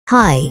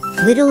Hi,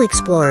 little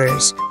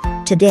explorers.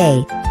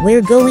 Today,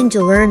 we're going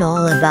to learn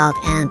all about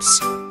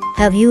ants.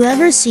 Have you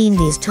ever seen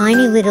these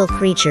tiny little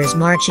creatures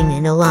marching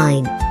in a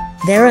line?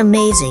 They're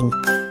amazing.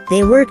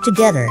 They work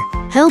together,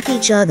 help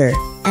each other,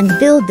 and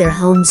build their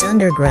homes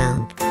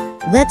underground.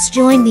 Let's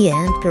join the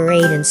ant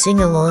parade and sing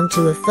along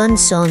to a fun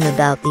song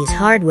about these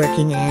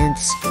hardworking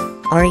ants.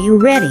 Are you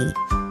ready?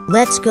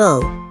 Let's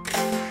go.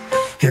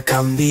 Here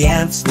come the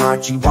ants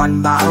marching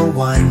one by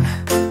one.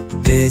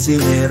 Busy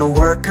little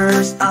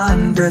workers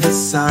under the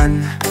sun.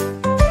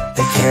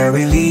 They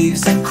carry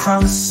leaves and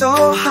crumbs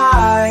so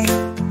high.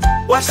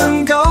 Watch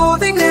them go,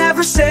 they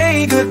never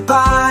say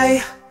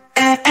goodbye.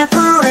 Ant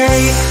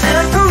parade,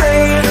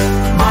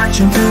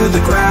 marching through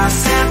the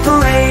grass. Ant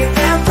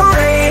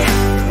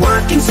parade,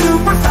 working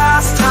super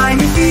fast.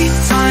 Tiny feet,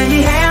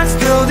 tiny hands,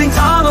 building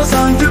tunnels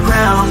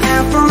underground.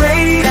 Ant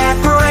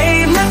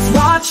parade, let's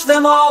watch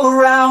them all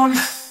around.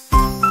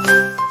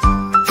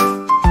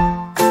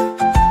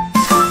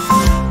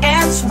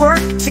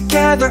 Work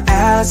together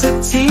as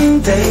a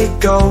team. They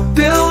go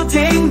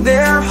building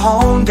their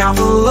home down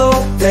below.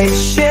 They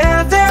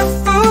share their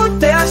food,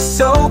 they're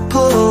so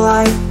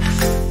polite,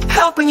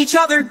 helping each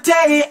other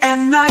day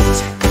and night.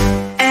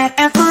 Ant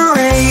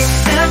parade,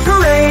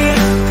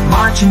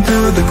 marching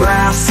through the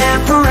grass.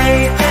 Ant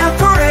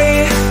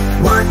parade,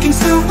 working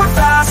super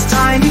fast.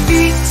 Tiny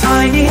feet,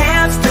 tiny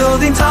hands,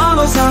 building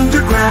tunnels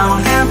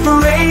underground. Ant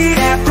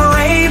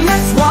parade,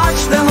 let's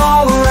watch them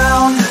all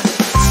around.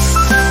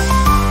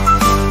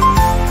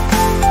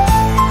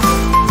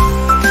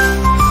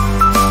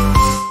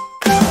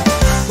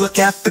 Look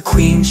at the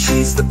queen,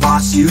 she's the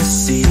boss you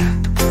see,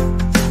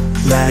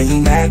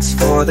 laying eggs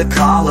for the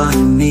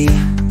colony.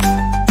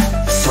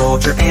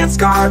 Soldier ants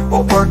guard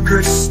while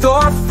workers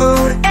store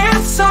food.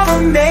 Ants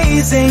are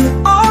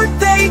amazing, aren't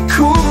they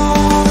cool?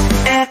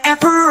 Ant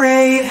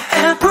parade,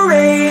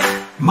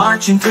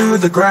 marching through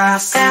the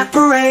grass. Ant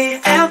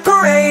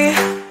parade,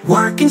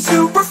 working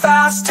super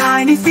fast.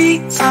 Tiny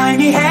feet,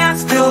 tiny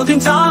hands, building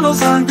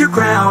tunnels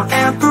underground.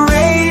 Ant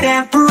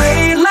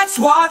parade, let's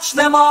watch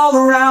them all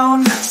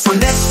around. So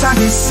next time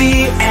you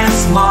see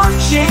ants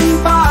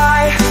marching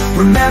by,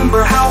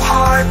 remember how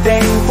hard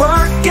they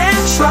work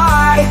and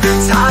try.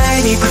 They're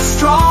tiny but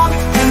strong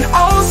and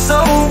oh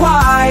so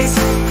wise.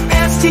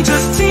 Ants teach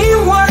us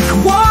teamwork,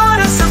 what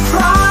a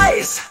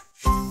surprise!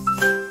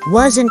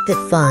 Wasn't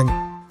that fun?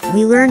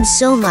 We learned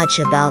so much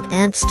about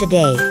ants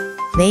today.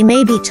 They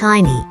may be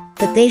tiny,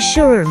 but they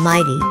sure are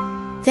mighty.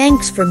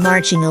 Thanks for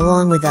marching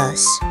along with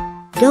us.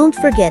 Don't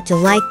forget to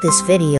like this video.